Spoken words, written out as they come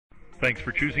Thanks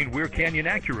for choosing Weir Canyon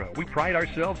Acura. We pride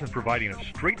ourselves in providing a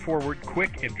straightforward,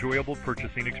 quick, enjoyable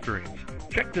purchasing experience.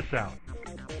 Check this out.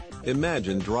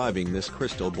 Imagine driving this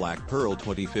crystal black pearl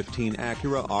 2015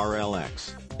 Acura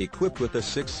RLX, equipped with a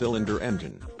 6-cylinder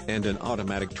engine and an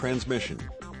automatic transmission.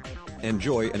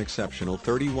 Enjoy an exceptional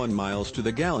 31 miles to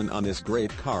the gallon on this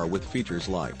great car with features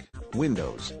like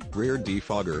windows, rear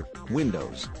defogger,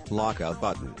 windows, lockout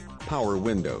button, power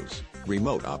windows,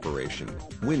 remote operation,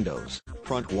 windows,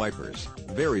 front wipers,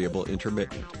 variable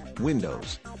intermittent,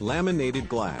 windows, laminated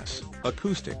glass,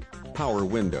 acoustic, power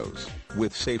windows,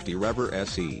 with safety rever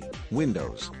SE,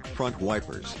 windows, front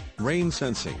wipers, rain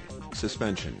sensing,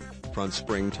 suspension, front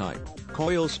spring type,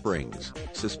 coil springs,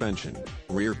 suspension,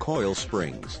 rear coil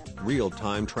springs,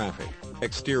 real-time traffic,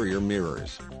 exterior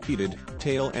mirrors, heated,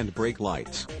 tail and brake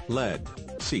lights, LED,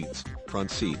 seats,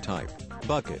 front seat type,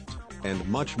 bucket, and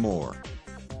much more.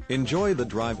 Enjoy the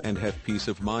drive and have peace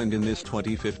of mind in this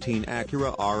 2015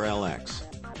 Acura RLX.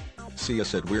 See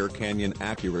us at Weir Canyon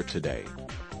Acura today.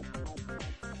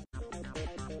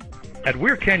 At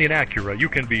Weir Canyon Acura, you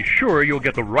can be sure you'll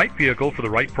get the right vehicle for the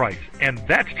right price, and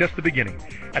that's just the beginning.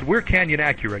 At Weir Canyon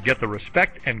Acura, get the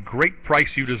respect and great price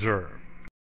you deserve.